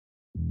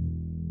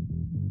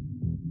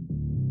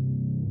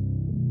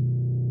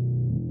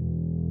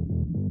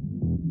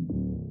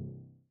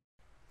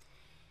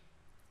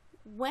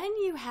When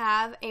you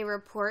have a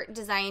report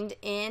designed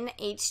in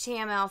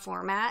HTML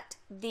format,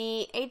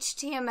 the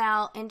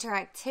HTML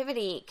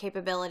interactivity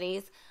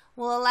capabilities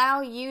will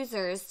allow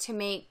users to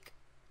make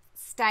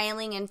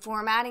styling and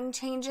formatting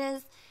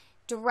changes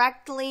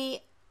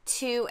directly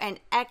to an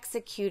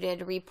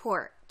executed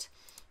report.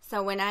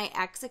 So when I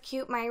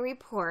execute my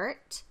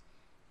report,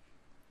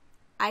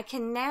 I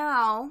can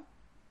now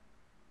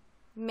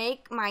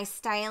make my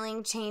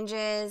styling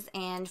changes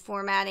and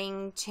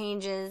formatting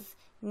changes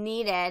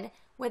needed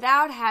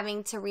without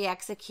having to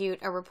re-execute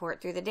a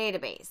report through the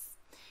database.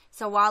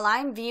 So while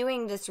I'm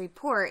viewing this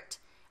report,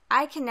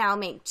 I can now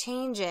make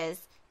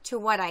changes to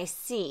what I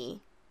see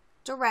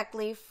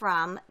directly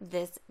from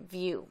this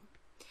view.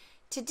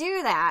 To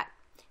do that,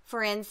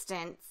 for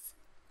instance,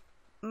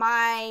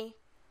 my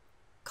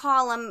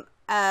column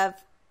of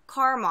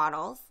car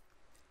models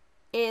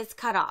is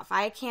cut off.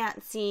 I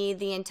can't see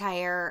the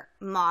entire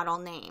model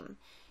name.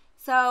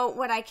 So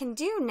what I can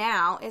do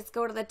now is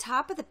go to the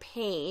top of the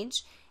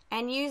page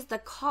and use the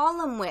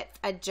column width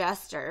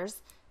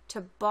adjusters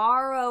to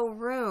borrow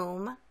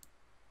room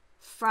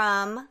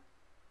from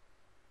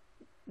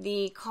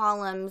the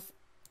columns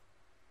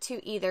to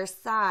either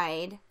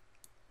side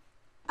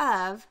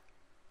of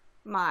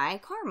my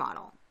car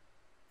model.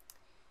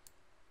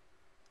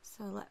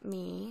 So let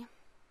me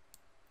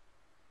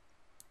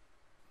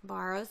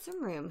borrow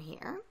some room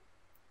here.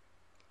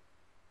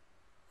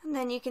 And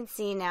then you can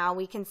see now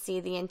we can see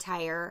the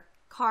entire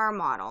car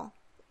model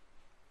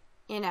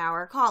in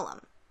our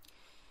column.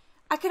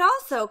 I could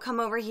also come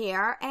over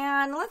here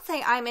and let's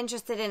say I'm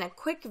interested in a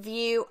quick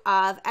view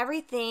of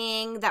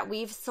everything that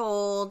we've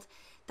sold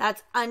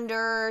that's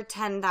under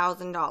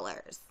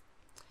 $10,000.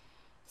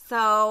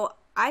 So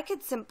I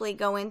could simply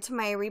go into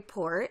my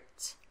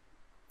report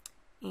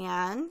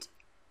and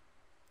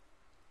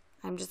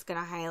I'm just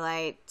going to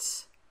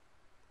highlight,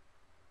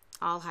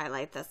 I'll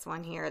highlight this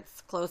one here.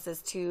 It's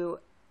closest to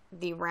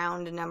the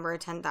round number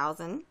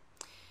 10,000.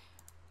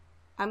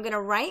 I'm going to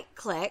right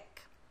click.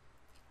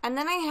 And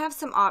then I have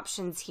some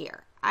options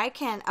here. I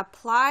can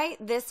apply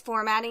this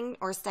formatting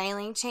or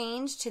styling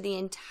change to the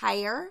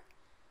entire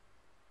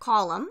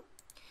column.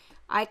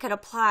 I could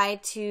apply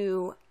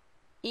to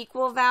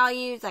equal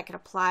values. I could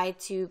apply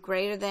to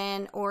greater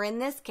than, or in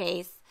this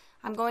case,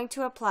 I'm going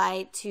to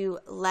apply to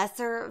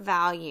lesser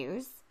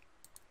values.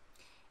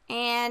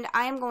 And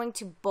I am going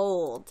to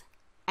bold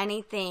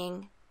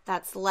anything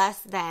that's less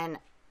than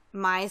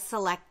my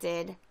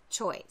selected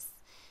choice.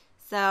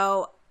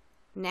 So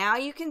now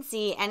you can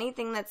see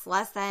anything that's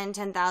less than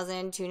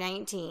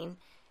 10,219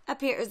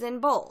 appears in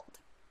bold.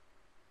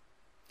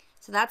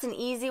 So that's an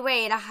easy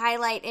way to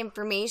highlight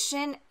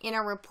information in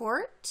a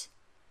report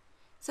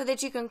so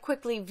that you can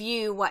quickly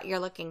view what you're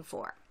looking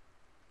for.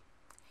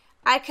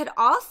 I could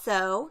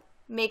also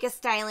make a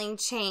styling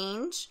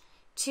change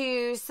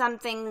to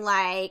something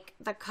like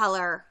the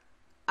color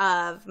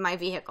of my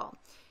vehicle.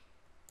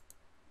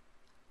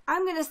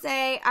 I'm going to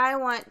say I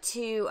want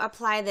to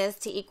apply this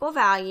to equal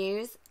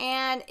values,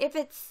 and if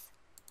it's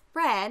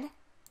red,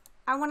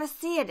 I want to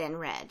see it in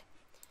red.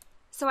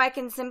 So I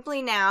can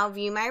simply now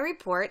view my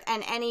report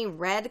and any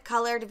red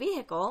colored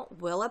vehicle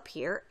will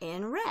appear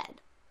in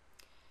red.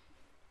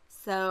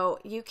 So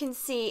you can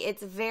see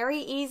it's very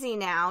easy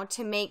now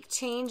to make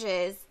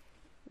changes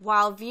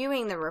while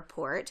viewing the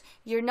report.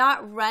 You're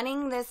not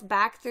running this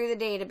back through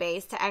the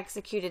database to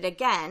execute it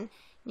again.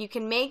 You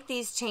can make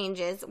these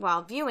changes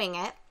while viewing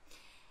it.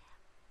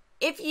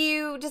 If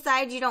you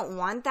decide you don't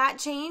want that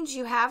change,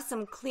 you have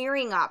some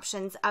clearing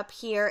options up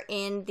here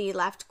in the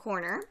left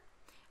corner.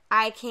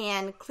 I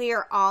can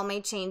clear all my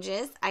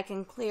changes. I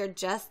can clear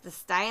just the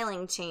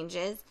styling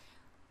changes,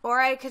 or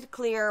I could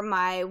clear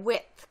my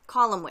width,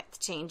 column width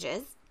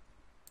changes.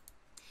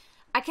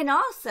 I can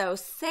also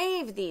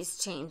save these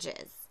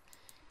changes.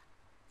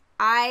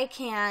 I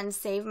can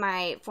save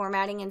my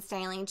formatting and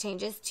styling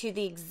changes to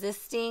the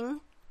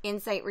existing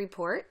Insight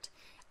report.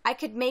 I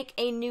could make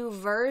a new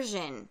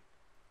version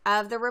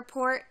of the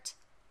report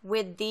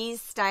with these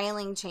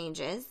styling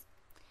changes,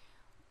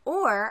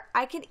 or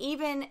I could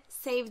even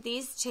save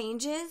these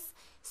changes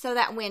so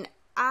that when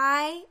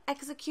I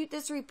execute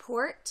this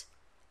report,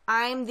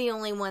 I'm the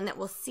only one that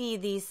will see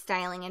these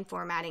styling and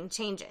formatting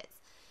changes.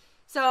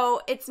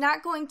 So it's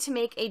not going to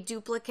make a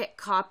duplicate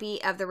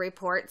copy of the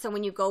report. So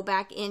when you go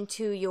back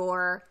into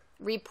your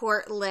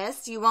report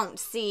list, you won't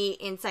see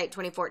Insight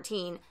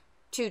 2014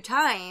 2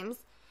 times,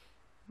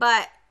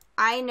 but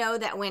I know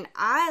that when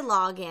I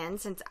log in,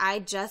 since I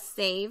just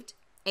saved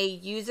a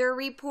user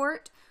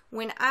report,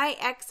 when I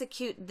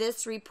execute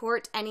this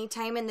report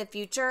anytime in the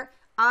future,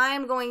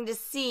 I'm going to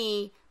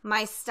see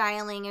my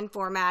styling and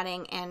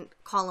formatting and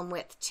column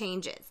width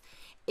changes.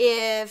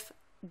 If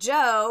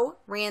Joe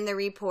ran the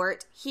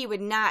report, he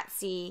would not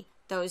see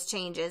those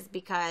changes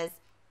because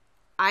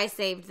I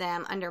saved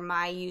them under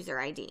my user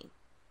ID.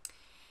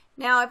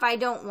 Now, if I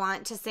don't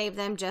want to save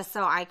them just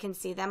so I can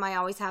see them, I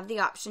always have the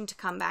option to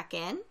come back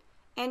in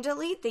and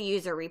delete the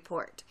user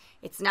report.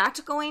 It's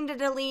not going to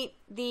delete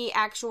the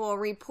actual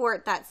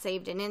report that's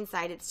saved in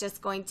Insight. It's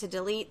just going to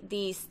delete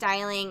the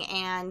styling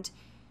and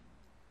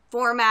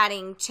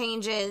formatting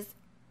changes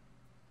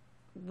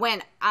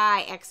when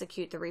I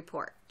execute the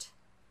report.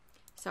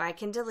 So I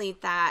can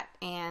delete that,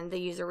 and the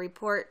user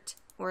report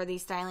or the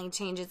styling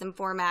changes and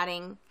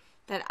formatting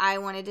that I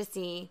wanted to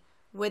see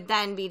would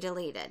then be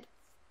deleted.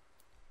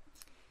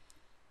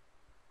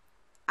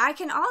 I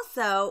can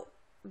also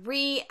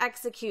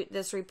re-execute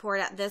this report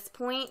at this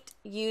point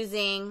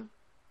using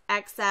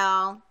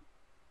Excel,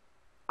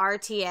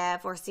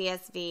 RTF, or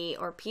CSV,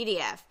 or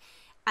PDF.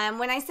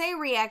 When I say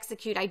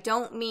re-execute, I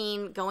don't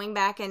mean going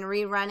back and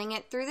rerunning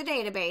it through the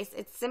database.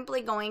 It's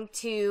simply going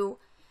to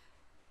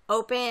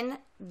open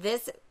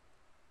this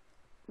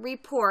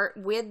report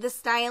with the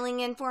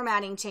styling and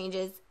formatting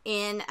changes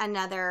in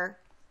another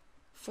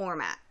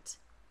format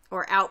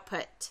or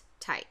output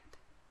type.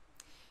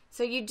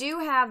 So you do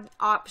have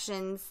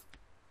options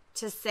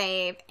to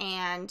save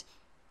and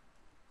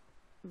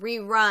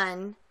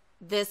rerun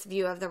this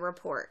view of the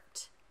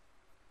report.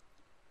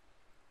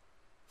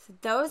 So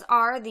those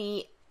are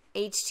the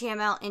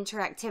HTML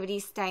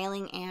interactivity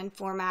styling and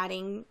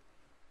formatting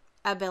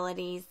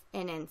abilities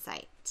in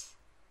Insight.